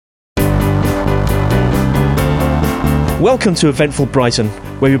Welcome to Eventful Brighton,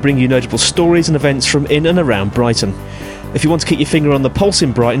 where we bring you notable stories and events from in and around Brighton. If you want to keep your finger on the pulse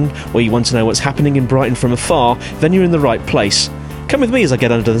in Brighton, or you want to know what's happening in Brighton from afar, then you're in the right place. Come with me as I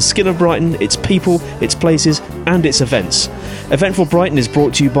get under the skin of Brighton, its people, its places and its events. Eventful Brighton is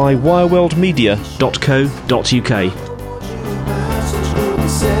brought to you by wireworldmedia.co.uk.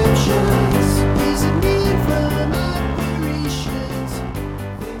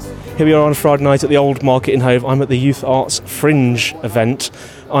 Here we are on a Friday night at the Old Market in Hove. I'm at the Youth Arts Fringe event.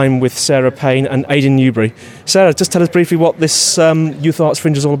 I'm with Sarah Payne and Aidan Newbury. Sarah, just tell us briefly what this Youth Arts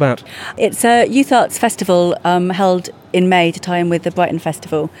Fringe is all about. It's a Youth Arts Festival held in May to tie in with the Brighton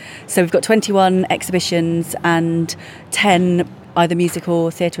Festival. So we've got 21 exhibitions and 10 either musical or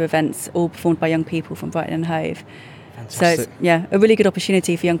theatre events, all performed by young people from Brighton and Hove. Fantastic. So it's a really good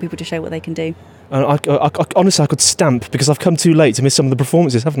opportunity for young people to show what they can do. Honestly, I could stamp because I've come too late to miss some of the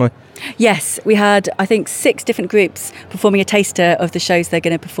performances, haven't I? Yes, we had, I think, 6 different groups performing a taster of the shows they're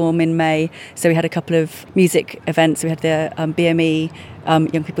going to perform in May. So we had a couple of music events. We had the BME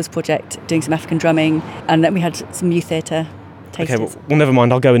Young People's Project doing some African drumming, and then we had some youth theatre tasters. Okay, well, never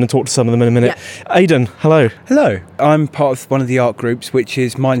mind. I'll go in and talk to some of them in a minute. Yeah. Aidan, hello. Hello. I'm part of one of the art groups, which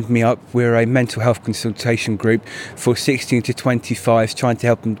is Mind Me Up. We're a mental health consultation group for 16 to 25s, trying to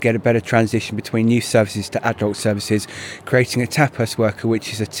help them get a better transition between youth services to adult services, creating a TAPAS worker,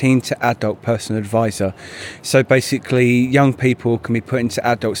 which is a teen to adult personal advisor. So basically, young people can be put into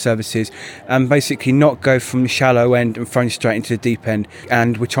adult services and basically not go from the shallow end and thrown straight into the deep end.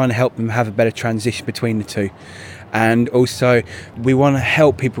 And we're trying to help them have a better transition between the two. And also we want to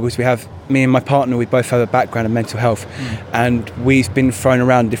help people because me and my partner, we both have a background in mental health, and we've been thrown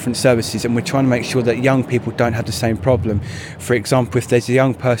around different services, and we're trying to make sure that young people don't have the same problem. For example, if there's a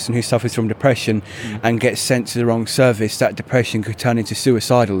young person who suffers from depression and gets sent to the wrong service, that depression could turn into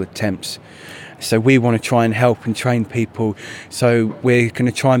suicidal attempts. So we want to try and help and train people. So we're going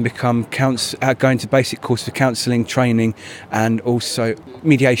to try and become going to basic courses of counselling, training and also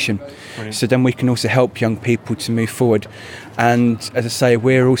mediation. Brilliant. So then we can also help young people to move forward. And as I say,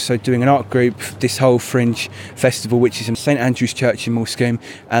 we're also doing an art group, this whole Fringe Festival, which is in St Andrew's Church in Moulsecoomb,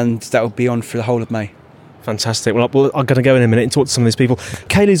 and that will be on for the whole of May. Fantastic. Well, I'm going to go in a minute and talk to some of these people.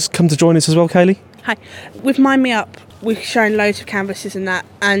 Kaylee's come to join us as well. Kaylee? Hi. With Mind Me Up, we've shown loads of canvases and that,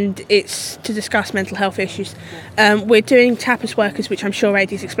 and it's to discuss mental health issues. We're doing TAPAS workers, which I'm sure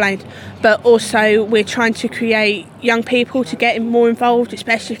Aidy's explained, but also we're trying to create young people to get more involved,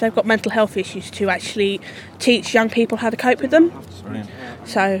 especially if they've got mental health issues, to actually teach young people how to cope with them. Brilliant.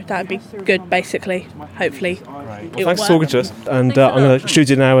 So that would be good, basically, hopefully. Well, thanks for talking to us, and I'm going to shoot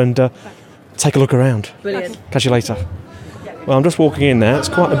you now and take a look around. Brilliant. Catch you later. Well, I'm just walking in now. It's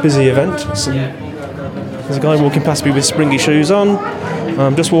quite a busy event. There's a guy walking past me with springy shoes on.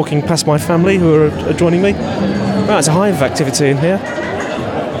 I'm just walking past my family who are joining me. Right, it's a hive of activity in here.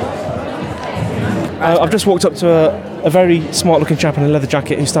 I've just walked up to a very smart-looking chap in a leather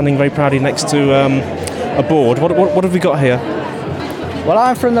jacket who's standing very proudly next to a board. What have we got here? Well,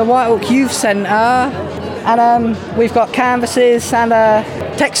 I'm from the Whitehawk Youth Centre, and we've got canvases and a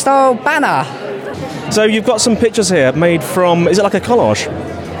textile banner. So you've got some pictures here made from, is it like a collage?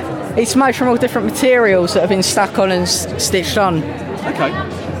 It's made from all different materials that have been stuck on and stitched on. Okay.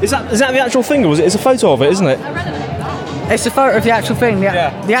 Is that the actual thing, or it's a photo of it, isn't it? It's a photo of the actual thing.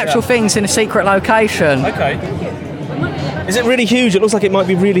 The actual thing's in a secret location. Okay. Is it really huge? It looks like it might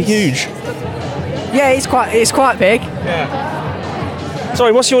be really huge. Yeah, it's quite big. Yeah.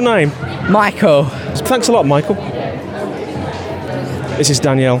 Sorry, what's your name? Michael. Thanks a lot, Michael. This is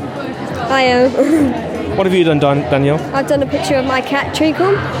Danielle. Hiya. What have you done, Danielle? I've done a picture of my cat,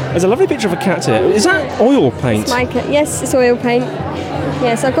 Treacle. There's a lovely picture of a cat here. Is that oil paint? It's my cat. Yes, it's oil paint.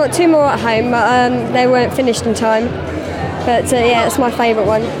 Yes, I've got 2 more at home, but they weren't finished in time. But yeah, it's my favourite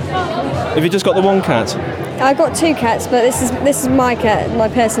one. Have you just got the one cat? I've got 2 cats, but this is my cat, my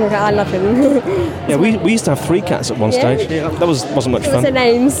personal cat. I love him. Yeah, we used to have 3 cats at one stage. Yeah, that wasn't much fun. What's their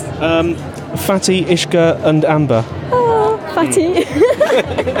names? Fatty, Ishka and Amber. Oh, Fatty. We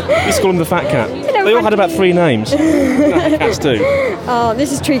used to call him the fat cat. They all had about 3 names. Cats do. Oh,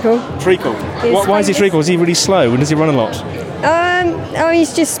 this is Treacle. Treacle. Why is he Treacle? Is he really slow and does he run a lot?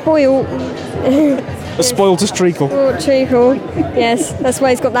 He's just spoiled. A spoiled as Treacle. Oh, Treacle. Yes, that's why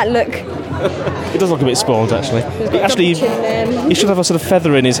he's got that look. He does look a bit spoiled, actually. He should have a sort of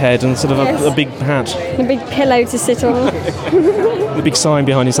feather in his head and sort of a big hat. A big pillow to sit on. The big sign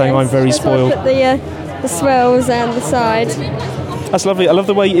behind him saying, "I'm very spoiled." Put the swirls down the side. That's lovely. I love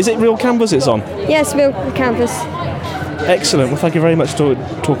the way... Is it real canvas it's on? Yes, real canvas. Excellent. Well, thank you very much for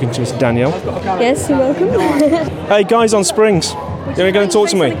talking to us, Danielle. Yes, you're welcome. Hey, guys on Springs. You're going to talk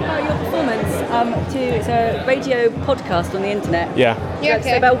to me? it's a radio podcast on the internet. Yeah. Yeah,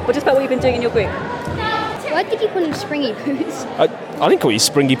 okay. Just about what you've been doing in your group. Why did you call him Springy Poos? I didn't call you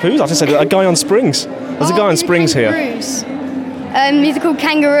Springy Poos. I just said a guy on springs. There's a guy on springs here. These are called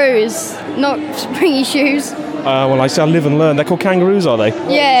kangaroos, not springy shoes. Well, I live and learn. They're called kangaroos, are they?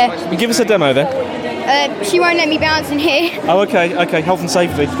 Yeah. Give us a demo then. She won't let me bounce in here. Oh, okay. Health and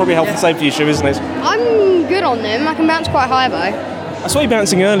safety. It's probably a health and safety issue, isn't it? I'm good on them. I can bounce quite high though. I saw you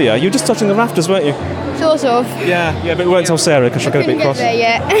bouncing earlier. You were just touching the rafters, weren't you? Sort of. Yeah, but we won't tell Sarah because she'll get a bit cross. There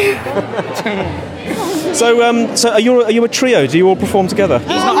yet. So are you a trio? Do you all perform together?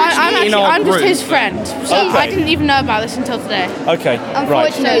 I'm just his friend. So I didn't even know about this until today. Okay,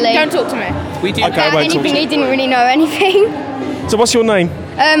 Unfortunately. right. Don't talk to me. We do. Okay, I won't talk to you. He didn't really know anything. So what's your name?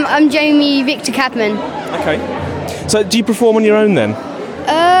 I'm Jamie Victor Capman. Okay. So do you perform on your own then?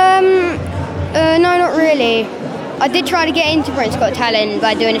 No, not really. I did try to get into Britain's Got Talent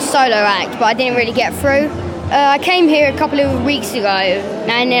by doing a solo act, but I didn't really get through. I came here a couple of weeks ago,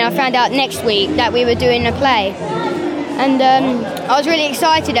 and then I found out next week that we were doing a play. And I was really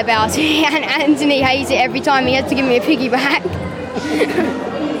excited about it, and Anthony hates it every time he has to give me a piggyback.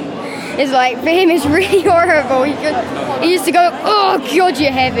 It's like, for him it's really horrible. He used to go, oh God,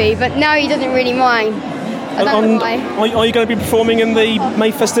 you're heavy, but now he doesn't really mind. I don't know why. Are you going to be performing in the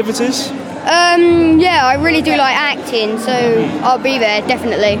May festivities? Yeah, I really do like acting, so I'll be there,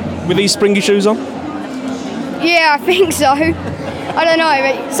 definitely. With these springy shoes on? Yeah, I think so. I don't know,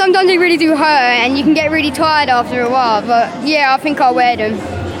 but sometimes they really do hurt and you can get really tired after a while, but yeah, I think I'll wear them.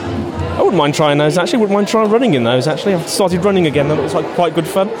 I wouldn't mind trying those, actually. Wouldn't mind trying running in those, actually. I've started running again. That looks like quite good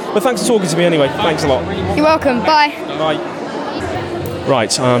fun. But thanks for talking to me anyway. Thanks a lot. You're welcome. Bye. Bye.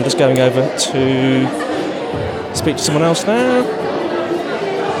 Right, I'm just going over to speak to someone else now.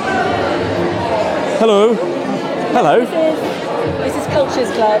 Hello. Hello. This is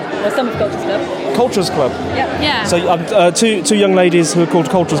Cultures Club, or some of Cultures Club. Cultures Club? Yeah. So two young ladies who are called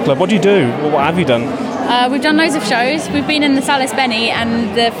Cultures Club. What do you do? What have you done? We've done loads of shows. We've been in the Salis Benny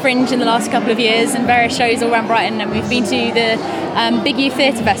and the Fringe in the last couple of years and various shows all around Brighton, and we've been to the Big Youth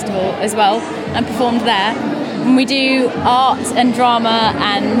Theatre Festival as well and performed there. And we do art and drama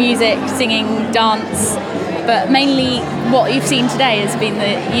and music, singing, dance, but mainly what you've seen today has been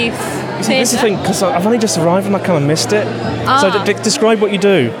the youth theatre. This is the thing, because I've only just arrived and I kind of missed it. So describe what you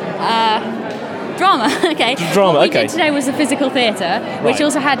do. Drama, okay. Drama, what we okay. did today was a physical theatre, which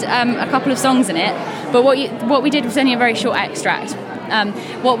also had a couple of songs in it. But what we did was only a very short extract.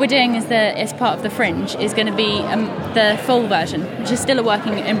 What we're doing as part of the Fringe is going to be the full version, which is still a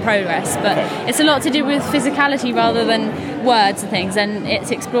working in progress. But it's a lot to do with physicality rather than words and things, and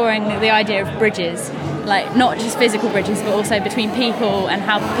it's exploring the idea of bridges, like not just physical bridges, but also between people and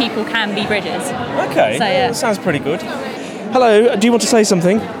how people can be bridges. Okay, so, yeah. That sounds pretty good. Hello, do you want to say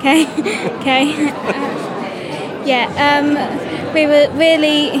something? Okay. We were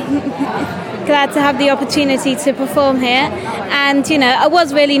really glad to have the opportunity to perform here, and I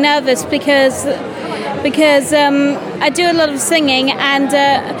was really nervous because I do a lot of singing, and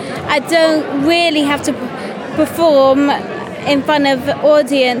I don't really have to perform in front of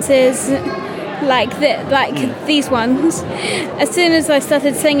audiences like these ones. As soon as I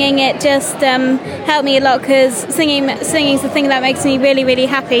started singing, it just helped me a lot, because singing's the thing that makes me really, really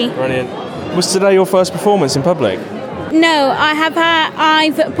happy. Brilliant. Was today your first performance in public? No,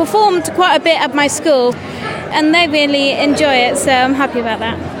 I've performed quite a bit at my school, and they really enjoy it, so I'm happy about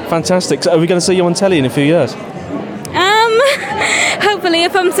that. Fantastic. So are we going to see you on telly in a few years? Hopefully,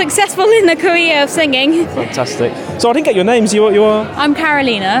 if I'm successful in the career of singing. Fantastic. So I didn't get your names. You are? I'm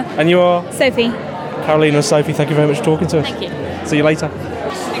Carolina. And you are? Sophie. Carolina and Sophie, thank you very much for talking to us. Thank you. See you later. Would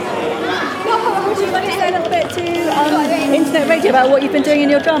you like to say a little bit to Internet Radio about what you've been doing in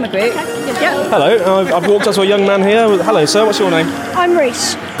your drama group? Yeah. Hello, I've walked up to a young man here. Hello, sir, what's your name? I'm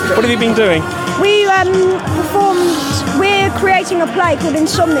Reese. What have you been doing? We're creating a play called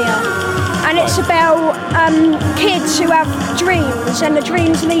Insomnia, and it's about kids who have dreams, and the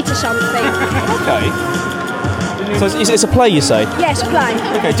dreams lead to something. Okay. So it's a play, you say? Yes, a play.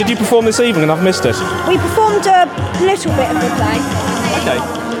 Okay, did you perform this evening and I've missed it? We performed a little bit of the play. Okay.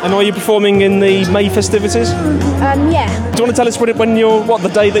 And are you performing in the May festivities? Yeah. Do you want to tell us the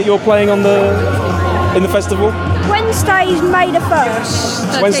day that you're playing in the festival? Wednesday's May the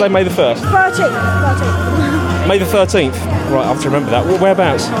 1st. Wednesday, May the 1st? 13th. May the 13th. Right, I have to remember that.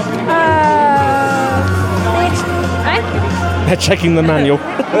 Whereabouts? They're checking the manual.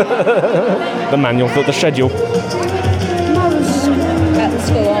 the schedule. At the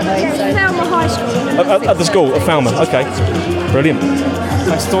school, aren't they? So. Falmer High School. At the school, at Falmer. Okay. Brilliant.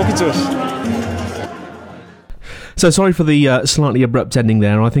 Thanks for talking to us. So sorry for the slightly abrupt ending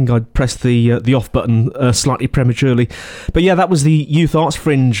there. I think I pressed the off button slightly prematurely. But yeah, that was the Youth Arts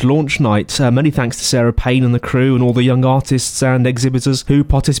Fringe launch night. Many thanks to Sarah Payne and the crew and all the young artists and exhibitors who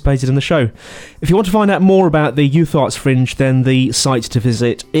participated in the show. If you want to find out more about the Youth Arts Fringe, then the site to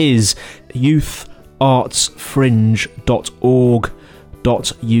visit is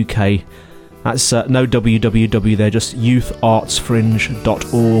youthartsfringe.org.uk. That's no www there, just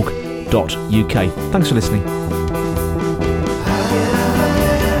youthartsfringe.org.uk. Thanks for listening.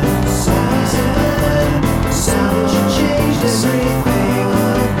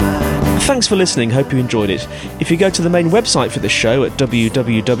 Thanks for listening, hope you enjoyed it. If you go to the main website for this show at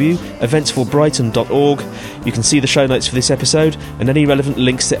www.eventsforbrighton.org, you can see the show notes for this episode and any relevant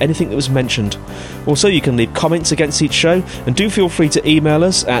links to anything that was mentioned. Also, you can leave comments against each show, and do feel free to email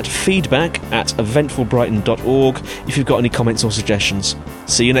us at feedback@eventforbrighton.org if you've got any comments or suggestions.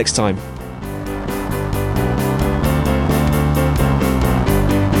 See you next time.